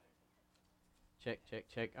Check, check,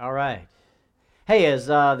 check. All right. Hey, as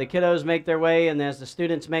the kiddos make their way and as the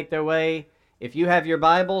students make their way, if you have your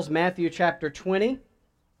Bibles, Matthew chapter 20.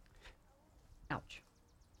 Ouch.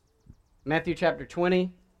 Matthew chapter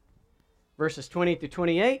 20, verses 20 through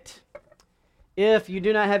 28. If you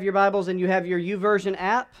do not have your Bibles and you have your YouVersion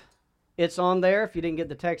app, it's on there. If you didn't get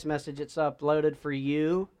the text message, it's uploaded for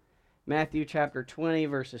you. Matthew chapter 20,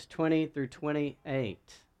 verses 20 through 28.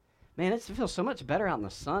 Man, it feels so much better out in the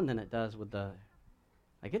sun than it does with the...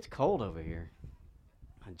 Like, it's cold over here.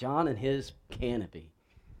 John and his canopy.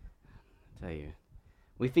 I tell you,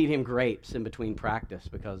 we feed him grapes in between practice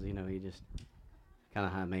because, he just kind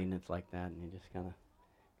of high maintenance like that, and he just kind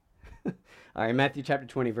of... All right, Matthew chapter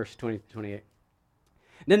 20, verses 20 to 28.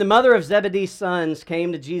 Then the mother of Zebedee's sons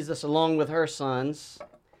came to Jesus along with her sons.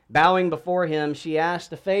 Bowing before him, she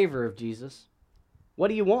asked a favor of Jesus. "What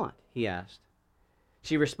do you want?" he asked.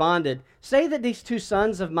 She responded, "Say that these two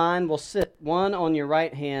sons of mine will sit, one on your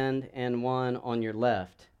right hand and one on your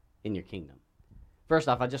left in your kingdom." First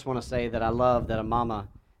off, I just want to say that I love that a mama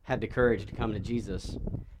had the courage to come to Jesus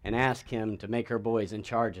and ask him to make her boys in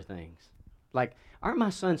charge of things. Like, aren't my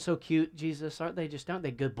sons so cute, Jesus? Aren't they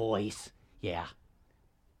good boys? Yeah.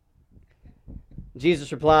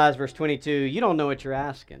 Jesus replies, verse 22, "You don't know what you're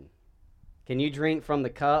asking. Can you drink from the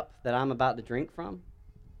cup that I'm about to drink from?"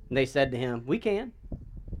 And they said to him, "We can."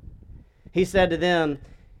 He said to them,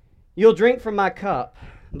 "You'll drink from my cup,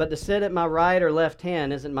 but to sit at my right or left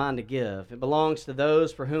hand isn't mine to give. It belongs to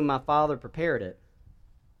those for whom my Father prepared it."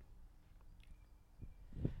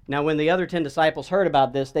 Now when the other 10 disciples heard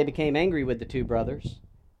about this, they became angry with the two brothers.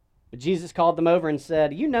 But Jesus called them over and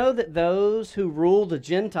said, "You know that those who rule the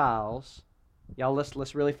Gentiles..." Y'all,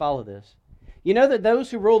 let's really follow this. "You know that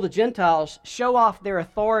those who rule the Gentiles show off their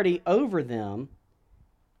authority over them,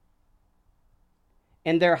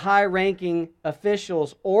 and their high-ranking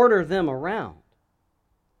officials order them around.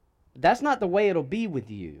 But that's not the way it'll be with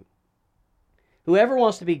you. Whoever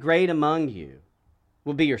wants to be great among you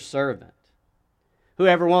will be your servant.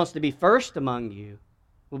 Whoever wants to be first among you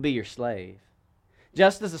will be your slave.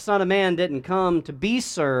 Just as the Son of Man didn't come to be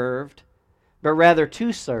served, but rather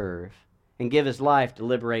to serve and give his life to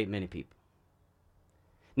liberate many people."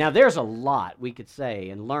 Now, there's a lot we could say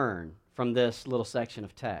and learn from this little section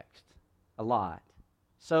of text. A lot.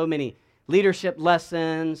 So many leadership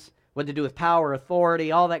lessons, what to do with power,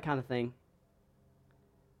 authority, all that kind of thing.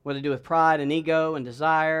 What to do with pride and ego and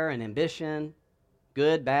desire and ambition,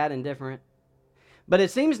 good, bad, and different. But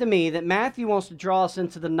it seems to me that Matthew wants to draw us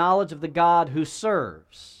into the knowledge of the God who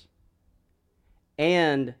serves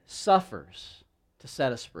and suffers to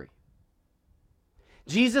set us free.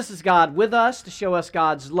 Jesus is God with us to show us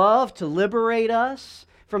God's love, to liberate us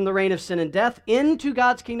from the reign of sin and death into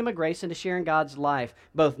God's kingdom of grace and to share in God's life,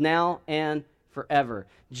 both now and forever.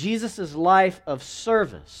 Jesus' life of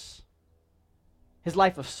service, his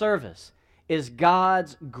life of service, is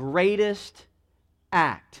God's greatest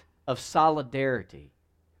act of solidarity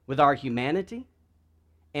with our humanity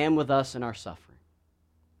and with us in our suffering.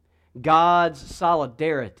 God's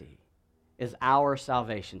solidarity is our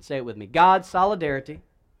salvation. Say it with me. God's solidarity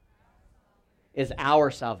is our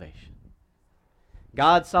salvation.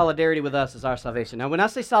 God's solidarity with us is our salvation. Now, when I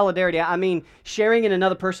say solidarity, I mean sharing in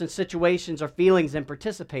another person's situations or feelings and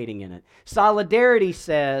participating in it. Solidarity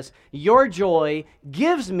says, your joy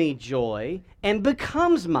gives me joy and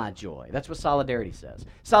becomes my joy. That's what solidarity says.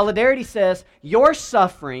 Solidarity says, your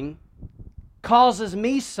suffering causes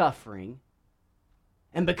me suffering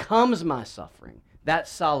and becomes my suffering. That's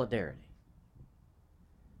solidarity.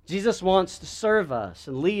 Jesus wants to serve us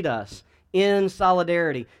and lead us in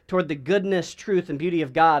solidarity toward the goodness, truth, and beauty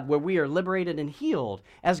of God, where we are liberated and healed.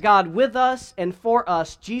 As God with us and for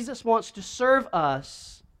us, Jesus wants to serve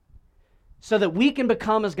us so that we can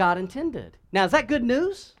become as God intended. Now, is that good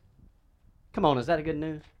news? Come on, is that a good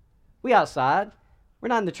news? We outside. We're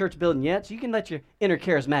not in the church building yet, so you can let your inner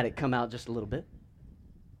charismatic come out just a little bit.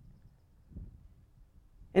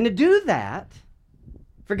 And to do that,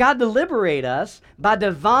 for God to liberate us, by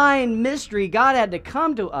divine mystery, God had to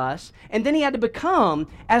come to us, and then he had to become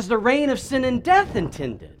as the reign of sin and death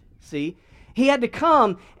intended. See? He had to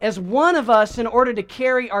come as one of us in order to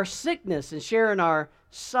carry our sickness and share in our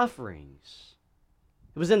sufferings.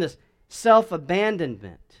 It was in this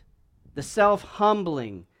self-abandonment, the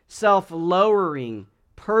self-humbling, self-lowering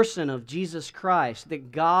person of Jesus Christ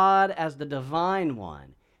that God, as the divine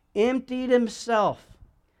one, emptied himself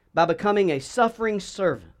by becoming a suffering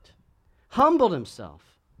servant, humbled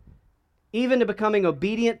himself, even to becoming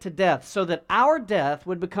obedient to death, so that our death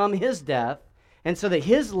would become his death, and so that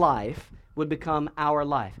his life would become our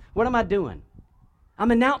life. What am I doing?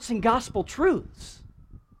 I'm announcing gospel truths.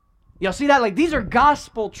 Y'all see that? Like, these are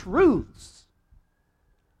gospel truths.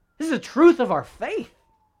 This is the truth of our faith.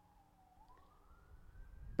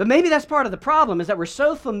 But maybe that's part of the problem, is that we're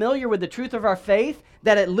so familiar with the truth of our faith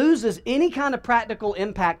that it loses any kind of practical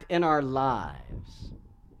impact in our lives.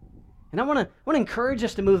 And I want to encourage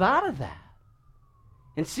us to move out of that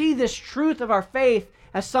and see this truth of our faith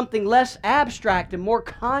as something less abstract and more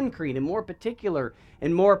concrete and more particular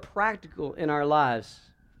and more practical in our lives.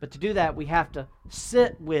 But to do that, we have to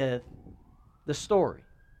sit with the story.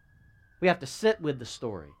 We have to sit with the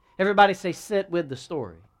story. Everybody say, sit with the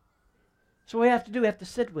story. So what we have to do, we have to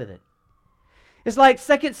sit with it. It's like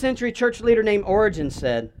 2nd century church leader named Origen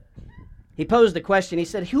said. He posed the question. He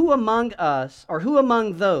said, who among us, or who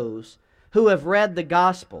among those who have read the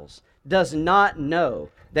Gospels, does not know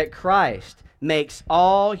that Christ makes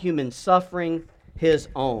all human suffering his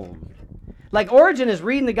own? Like, Origen is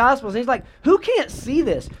reading the Gospels, and he's like, who can't see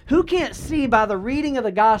this? Who can't see by the reading of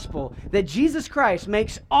the Gospel that Jesus Christ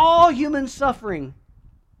makes all human suffering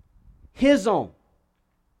his own?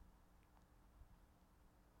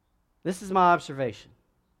 This is my observation.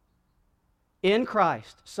 In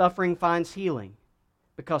Christ, suffering finds healing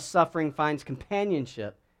because suffering finds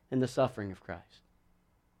companionship in the suffering of Christ.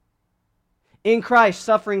 In Christ,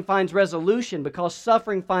 suffering finds resolution because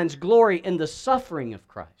suffering finds glory in the suffering of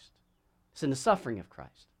Christ. It's in the suffering of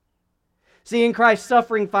Christ. See, in Christ,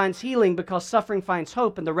 suffering finds healing because suffering finds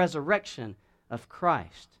hope in the resurrection of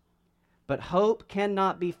Christ. But hope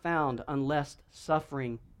cannot be found unless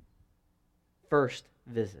suffering first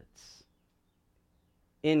visits.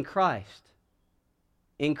 In Christ,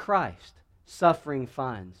 suffering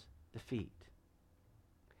finds defeat.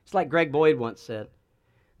 It's like Greg Boyd once said,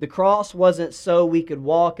 the cross wasn't so we could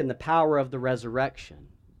walk in the power of the resurrection.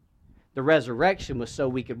 The resurrection was so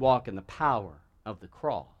we could walk in the power of the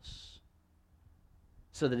cross.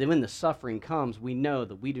 So that when the suffering comes, we know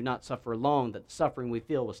that we do not suffer alone, that the suffering we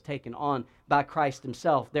feel was taken on by Christ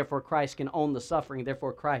himself. Therefore, Christ can own the suffering.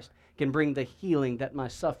 Therefore, Christ can bring the healing that my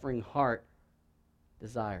suffering heart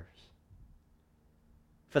desires.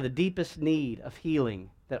 For the deepest need of healing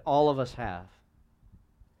that all of us have,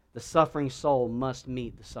 the suffering soul must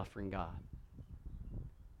meet the suffering God.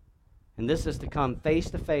 And this is to come face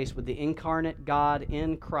to face with the incarnate God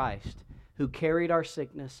in Christ, who carried our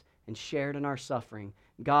sickness and shared in our suffering.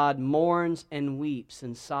 God mourns and weeps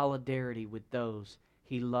in solidarity with those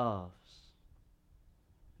he loves.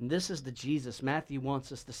 And this is the Jesus Matthew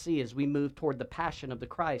wants us to see as we move toward the passion of the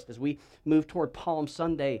Christ, as we move toward Palm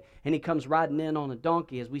Sunday, and he comes riding in on a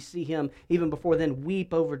donkey, as we see him, even before then,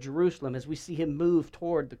 weep over Jerusalem, as we see him move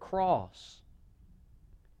toward the cross.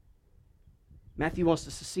 Matthew wants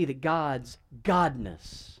us to see that God's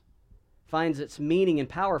godness finds its meaning and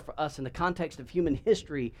power for us in the context of human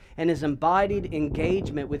history and his embodied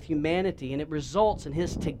engagement with humanity, and it results in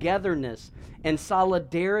his togetherness and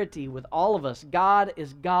solidarity with all of us. God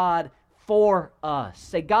is God for us.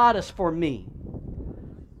 Say, God is for me.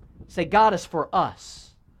 Say, God is for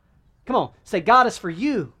us. Come on, say, God is for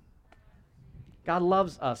you. God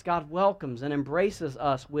loves us. God welcomes and embraces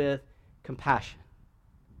us with compassion.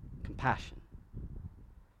 Compassion.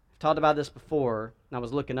 I've talked about this before, and I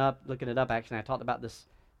was looking it up actually, and I talked about this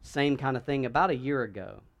same kind of thing about a year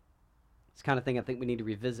ago. It's the kind of thing I think we need to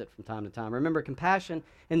revisit from time to time. Remember, compassion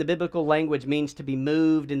in the biblical language means to be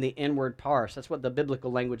moved in the inward parts. That's what the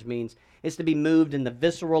biblical language means. It's to be moved in the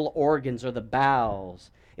visceral organs or the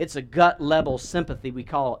bowels. It's a gut-level sympathy we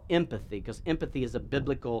call empathy, because empathy is a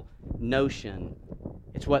biblical notion.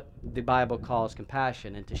 It's what the Bible calls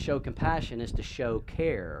compassion, and to show compassion is to show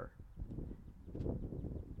care.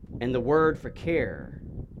 And the word for care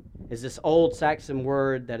is this old Saxon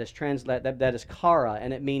word that is translated, that is kara,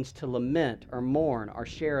 and it means to lament or mourn or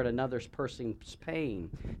share at another person's pain.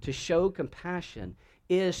 To show compassion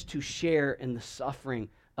is to share in the suffering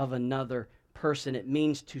of another person. It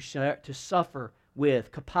means to share, to suffer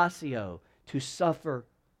with, kapasio, to suffer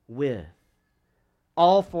with.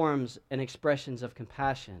 All forms and expressions of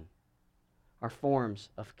compassion are forms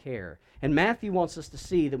of care. And Matthew wants us to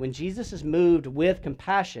see that when Jesus is moved with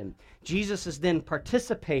compassion, Jesus is then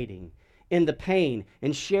participating in the pain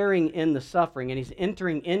and sharing in the suffering, and he's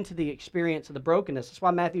entering into the experience of the brokenness. That's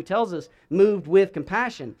why Matthew tells us, moved with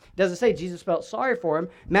compassion. It doesn't say Jesus felt sorry for him.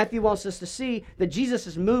 Matthew wants us to see that Jesus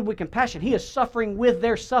is moved with compassion. He is suffering with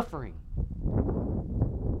their suffering.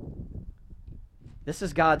 This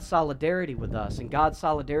is God's solidarity with us, and God's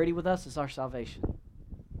solidarity with us is our salvation.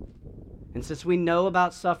 And since we know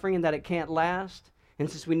about suffering and that it can't last, And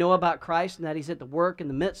since we know about Christ and that He's at the work in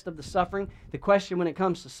the midst of the suffering, the question when it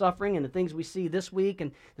comes to suffering and the things we see this week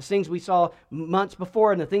and the things we saw months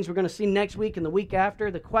before and the things we're going to see next week and the week after,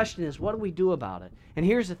 the question is, what do we do about it? And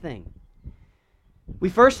here's the thing. We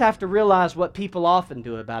first have to realize what people often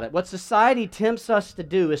do about it. What society tempts us to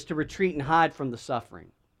do is to retreat and hide from the suffering.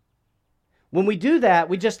 When we do that,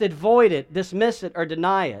 we just avoid it, dismiss it, or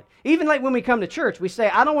deny it. Even like when we come to church, we say,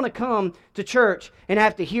 I don't want to come to church and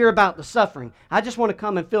have to hear about the suffering. I just want to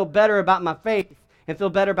come and feel better about my faith and feel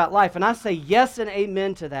better about life. And I say yes and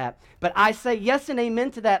amen to that. But I say yes and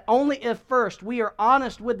amen to that only if first we are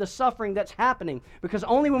honest with the suffering that's happening. Because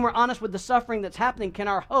only when we're honest with the suffering that's happening can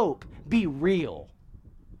our hope be real.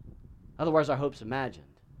 Otherwise, our hope's imagined.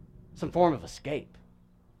 Some form of escape.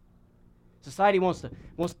 Society wants to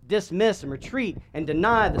dismiss and retreat and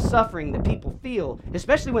deny the suffering that people feel,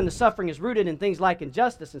 especially when the suffering is rooted in things like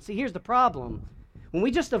injustice. And see, here's the problem. When we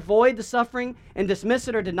just avoid the suffering and dismiss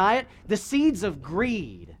it or deny it, the seeds of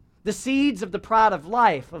greed, the seeds of the pride of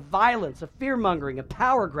life, of violence, of fear-mongering, of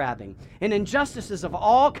power-grabbing, and injustices of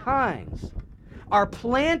all kinds are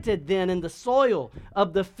planted then in the soil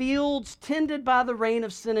of the fields tended by the rain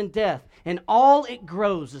of sin and death, and all it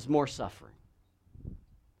grows is more suffering.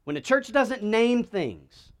 When the church doesn't name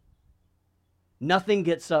things, nothing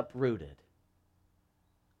gets uprooted.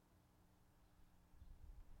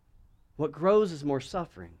 What grows is more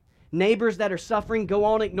suffering. Neighbors that are suffering go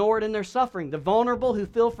on ignored in their suffering. The vulnerable who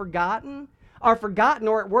feel forgotten are forgotten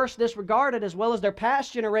or at worst disregarded, as well as their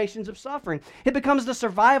past generations of suffering. It becomes the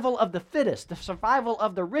survival of the fittest, the survival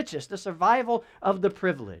of the richest, the survival of the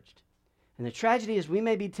privileged. And the tragedy is we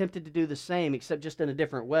may be tempted to do the same, except just in a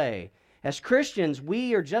different way. As Christians,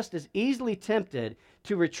 we are just as easily tempted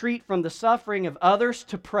to retreat from the suffering of others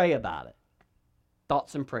to pray about it.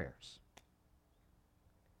 Thoughts and prayers.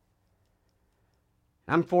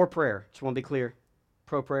 I'm for prayer. Just want to be clear.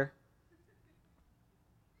 Pro-prayer.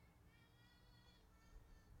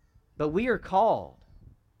 But we are called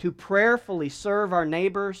to prayerfully serve our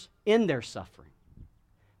neighbors in their suffering,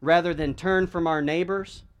 rather than turn from our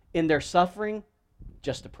neighbors in their suffering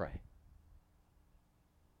just to pray.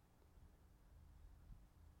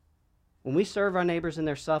 When we serve our neighbors in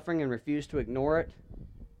their suffering and refuse to ignore it,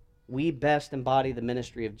 we best embody the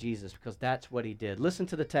ministry of Jesus, because that's what He did. Listen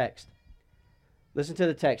to the text. Listen to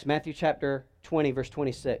the text, Matthew chapter 20, verse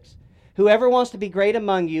 26. Whoever wants to be great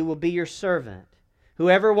among you will be your servant.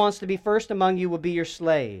 Whoever wants to be first among you will be your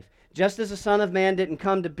slave. Just as the Son of Man didn't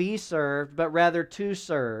come to be served, but rather to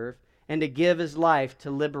serve and to give His life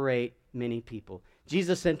to liberate many people.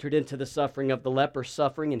 Jesus entered into the suffering of the leper,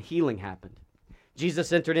 suffering, and healing happened.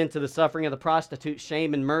 Jesus entered into the suffering of the prostitute,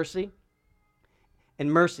 shame and mercy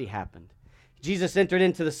happened. Jesus entered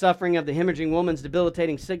into the suffering of the hemorrhaging woman's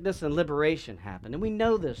debilitating sickness, and liberation happened. And we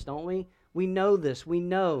know this, don't we? We know this. We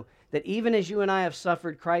know that even as you and I have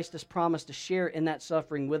suffered, Christ has promised to share in that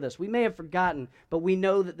suffering with us. We may have forgotten, but we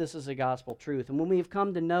know that this is a gospel truth. And when we have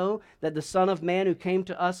come to know that the Son of Man who came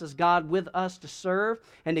to us as God with us to serve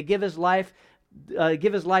and to give His life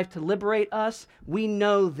to liberate us, we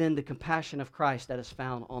know then the compassion of Christ that is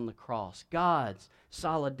found on the cross. God's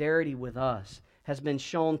solidarity with us has been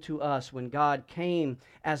shown to us when God came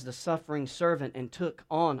as the suffering servant and took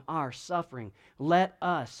on our suffering. Let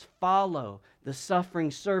us follow the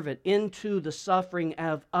suffering servant into the suffering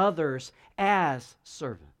of others as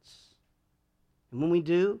servants. And when we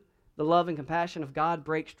do, the love and compassion of God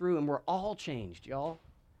breaks through, and we're all changed, y'all.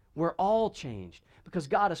 We're all changed. Because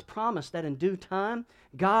God has promised that in due time,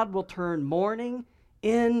 God will turn mourning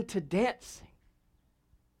into dancing.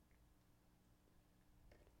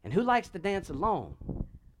 And who likes to dance alone?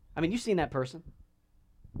 I mean, you've seen that person.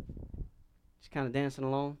 Just kind of dancing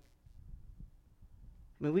alone.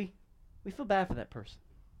 I mean, we feel bad for that person.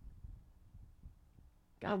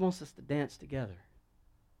 God wants us to dance together.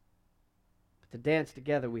 But to dance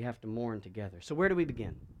together, we have to mourn together. So where do we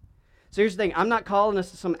begin? So here's the thing. I'm not calling this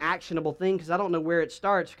some actionable thing because I don't know where it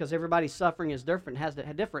starts, because everybody's suffering is different, has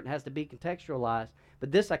to be contextualized.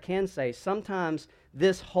 But this I can say, sometimes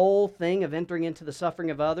this whole thing of entering into the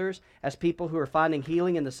suffering of others as people who are finding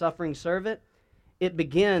healing in the suffering servant, it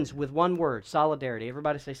begins with one word, solidarity.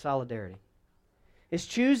 Everybody say solidarity. It's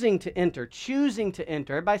choosing to enter, choosing to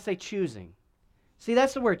enter. Everybody say choosing. See,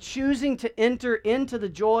 that's the word, choosing to enter into the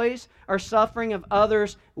joys or suffering of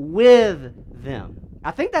others with them.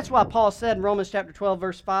 I think that's why Paul said in Romans chapter 12,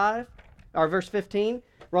 verse 15,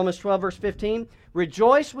 Romans 12, verse 15,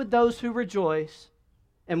 rejoice with those who rejoice,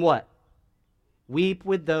 and what? Weep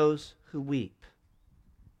with those who weep.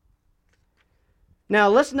 Now,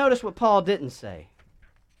 let's notice what Paul didn't say.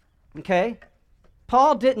 Okay?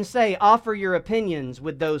 Paul didn't say, offer your opinions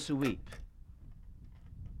with those who weep.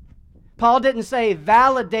 Paul didn't say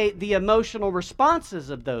validate the emotional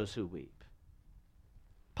responses of those who weep.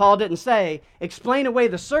 Paul didn't say explain away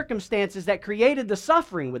the circumstances that created the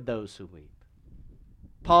suffering with those who weep.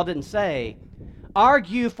 Paul didn't say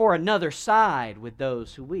argue for another side with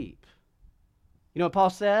those who weep. You know what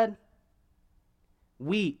Paul said?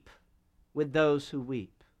 Weep with those who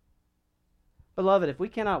weep. Beloved, if we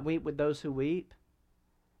cannot weep with those who weep,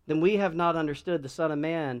 then we have not understood the Son of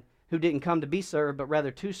Man, who didn't come to be served, but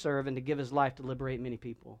rather to serve and to give his life to liberate many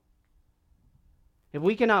people. If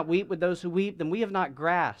we cannot weep with those who weep, then we have not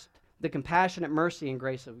grasped the compassionate mercy and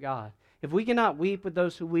grace of God. If we cannot weep with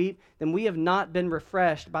those who weep, then we have not been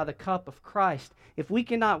refreshed by the cup of Christ. If we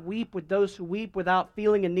cannot weep with those who weep without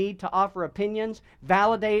feeling a need to offer opinions,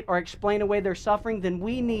 validate, or explain away their suffering, then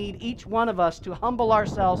we need, each one of us, to humble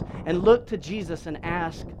ourselves and look to Jesus and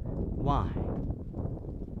ask, why?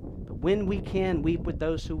 But when we can weep with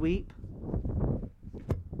those who weep,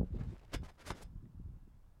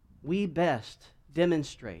 we best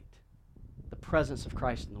demonstrate the presence of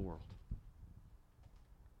Christ in the world.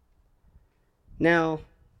 Now,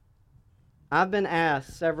 I've been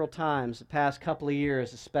asked several times the past couple of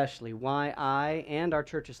years especially why I and our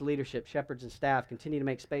church's leadership, shepherds and staff, continue to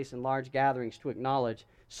make space in large gatherings to acknowledge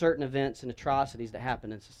certain events and atrocities that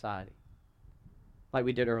happen in society, like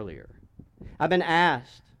we did earlier. I've been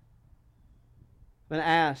asked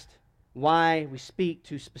why we speak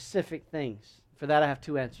to specific things. For that I have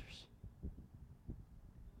two answers.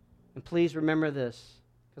 And please remember this,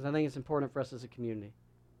 because I think it's important for us as a community.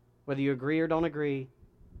 Whether you agree or don't agree,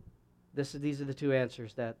 these are the two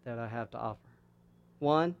answers that I have to offer.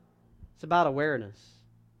 One, it's about awareness.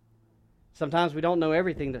 Sometimes we don't know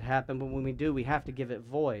everything that happened, but when we do, we have to give it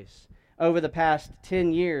voice. Over the past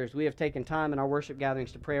 10 years, we have taken time in our worship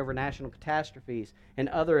gatherings to pray over national catastrophes and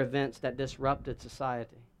other events that disrupted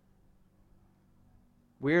society.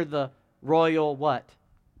 We're the royal what?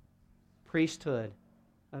 Priesthood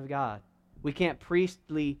of God. We can't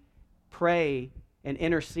priestly pray and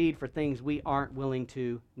intercede for things we aren't willing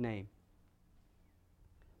to name.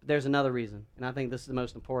 But there's another reason, and I think this is the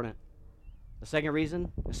most important. The second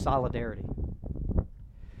reason is solidarity.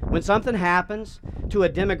 When something happens to a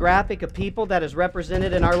demographic of people that is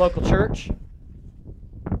represented in our local church,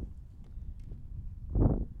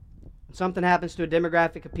 something happens to a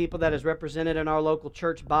demographic of people that is represented in our local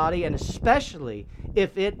church body, and especially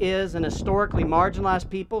if it is an historically marginalized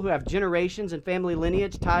people who have generations and family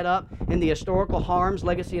lineage tied up in the historical harms,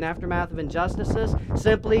 legacy, and aftermath of injustices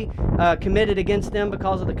simply committed against them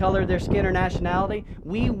because of the color of their skin or nationality,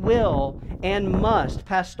 we will and must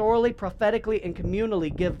pastorally, prophetically, and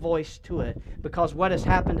communally give voice to it, because what has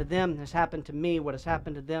happened to them has happened to me. What has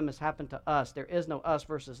happened to them has happened to us. There is no us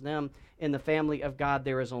versus them. In the family of God,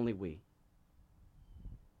 there is only we.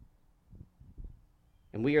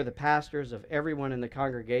 And we are the pastors of everyone in the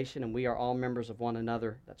congregation, and we are all members of one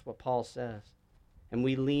another. That's what Paul says. And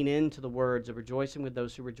we lean into the words of rejoicing with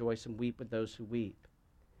those who rejoice and weep with those who weep.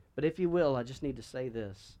 But if you will, I just need to say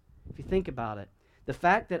this. If you think about it, the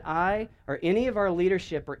fact that I or any of our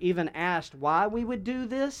leadership are even asked why we would do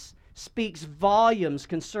this speaks volumes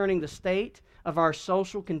concerning the state of our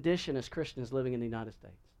social condition as Christians living in the United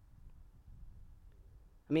States.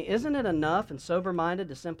 I mean, isn't it enough and sober-minded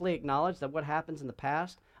to simply acknowledge that what happens in the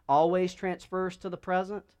past always transfers to the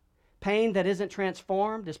present? Pain that isn't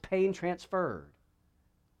transformed is pain transferred.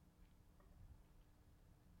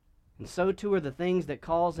 And so too are the things that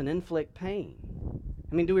cause and inflict pain.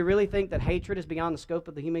 I mean, do we really think that hatred is beyond the scope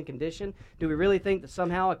of the human condition? Do we really think that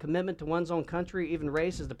somehow a commitment to one's own country, even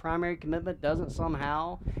race, as the primary commitment doesn't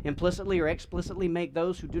somehow implicitly or explicitly make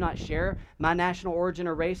those who do not share my national origin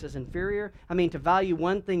or race as inferior? I mean, to value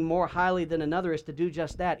one thing more highly than another is to do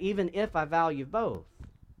just that, even if I value both.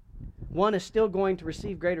 One is still going to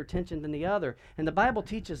receive greater attention than the other. And the Bible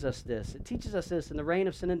teaches us this. It teaches us this in the reign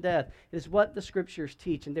of sin and death. It is what the Scriptures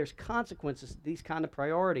teach, and there's consequences to these kind of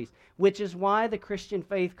priorities, which is why the Christian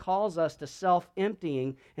faith calls us to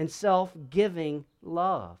self-emptying and self-giving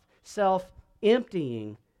love.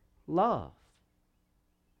 Self-emptying love.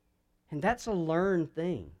 And that's a learned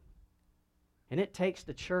thing. And it takes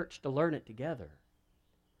the church to learn it together.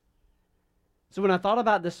 So when I thought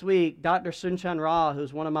about this week, Dr. Soong-Chan Rah,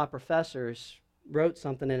 who's one of my professors, wrote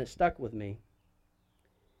something and it stuck with me.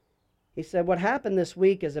 He said, what happened this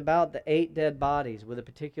week is about the 8 dead bodies with a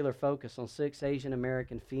particular focus on 6 Asian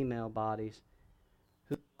American female bodies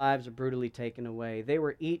whose lives are brutally taken away. They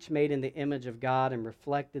were each made in the image of God and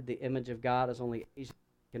reflected the image of God as only Asian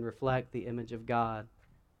can reflect the image of God.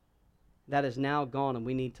 That is now gone, and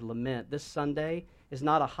we need to lament. This Sunday is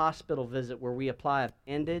not a hospital visit where we apply a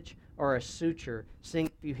bandage or a suture, sing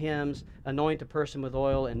a few hymns, anoint a person with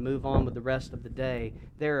oil, and move on with the rest of the day.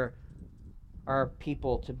 There are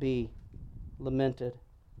people to be lamented.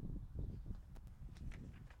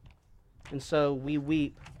 And so we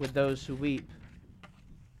weep with those who weep.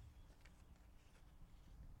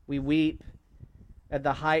 We weep at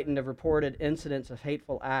the heightened of reported incidents of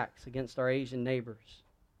hateful acts against our Asian neighbors.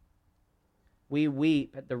 We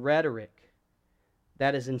weep at the rhetoric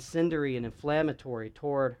that is incendiary and inflammatory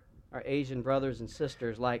toward our Asian brothers and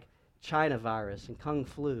sisters, like China virus and Kung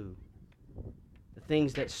flu, the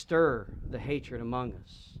things that stir the hatred among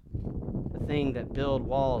us, the thing that build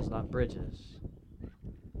walls, not bridges.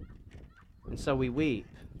 And so we weep.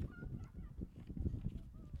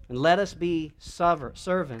 And let us be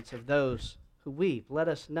servants of those who weep. Let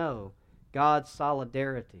us know God's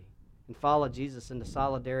solidarity and follow Jesus into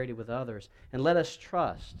solidarity with others. And let us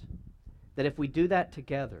trust that if we do that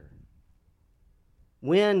together,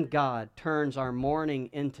 when God turns our mourning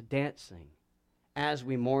into dancing, as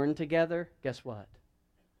we mourn together, guess what?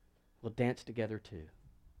 We'll dance together too.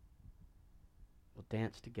 We'll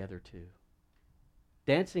dance together too.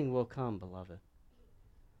 Dancing will come, beloved.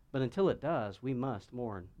 But until it does, we must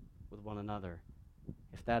mourn with one another,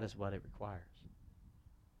 if that is what it requires.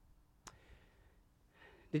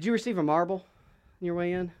 Did you receive a marble on your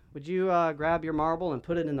way in? Would you grab your marble and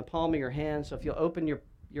put it in the palm of your hand? So if you'll open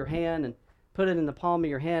your hand and put it in the palm of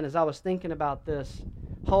your hand. As I was thinking about this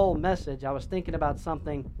whole message, I was thinking about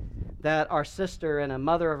something that our sister and a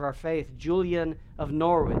mother of our faith, Julian of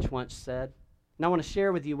Norwich, once said. And I want to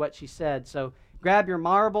share with you what she said. So grab your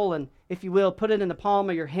marble and, if you will, put it in the palm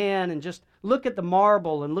of your hand and just look at the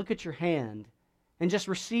marble and look at your hand and just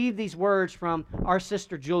receive these words from our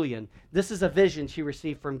sister Julian. This is a vision she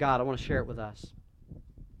received from God. I want to share it with us.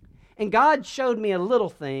 And God showed me a little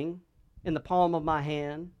thing in the palm of my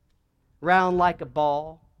hand, round like a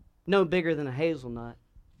ball, no bigger than a hazelnut.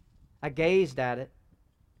 I gazed at it,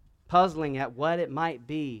 puzzling at what it might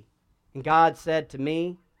be. And God said to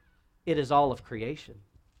me, "It is all of creation."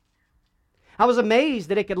 I was amazed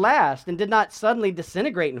that it could last and did not suddenly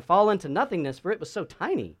disintegrate and fall into nothingness, for it was so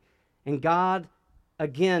tiny. And God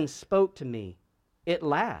again spoke to me, "It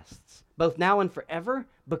lasts, both now and forever,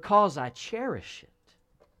 because I cherish it."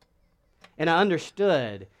 And I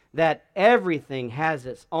understood that everything has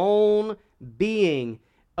its own being,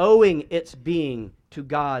 owing its being to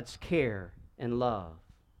God's care and love.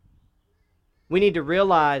 We need to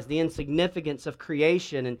realize the insignificance of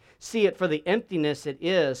creation and see it for the emptiness it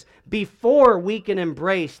is before we can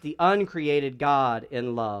embrace the uncreated God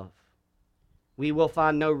in love. We will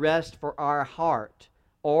find no rest for our heart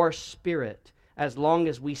or spirit as long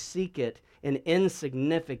as we seek it in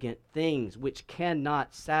insignificant things which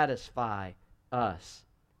cannot satisfy us,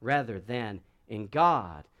 rather than in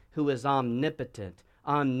God, who is omnipotent,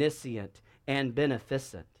 omniscient, and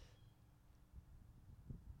beneficent.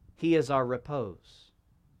 He is our repose,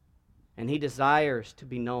 and He desires to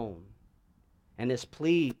be known, and is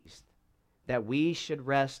pleased that we should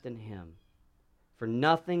rest in Him, for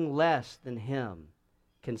nothing less than Him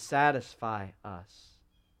can satisfy us.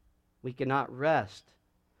 We cannot rest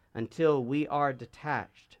until we are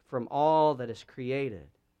detached from all that is created.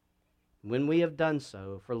 When we have done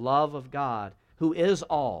so for love of God, who is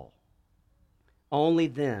all, only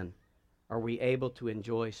then are we able to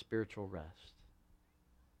enjoy spiritual rest.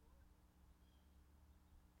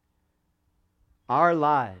 Our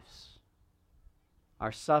lives,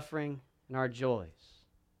 our suffering, and our joys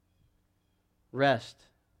rest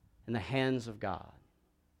in the hands of God.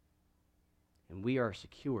 And we are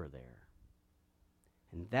secure there.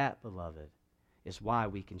 And that, beloved, is why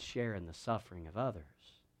we can share in the suffering of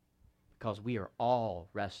others, because we are all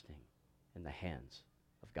resting in the hands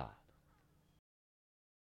of God.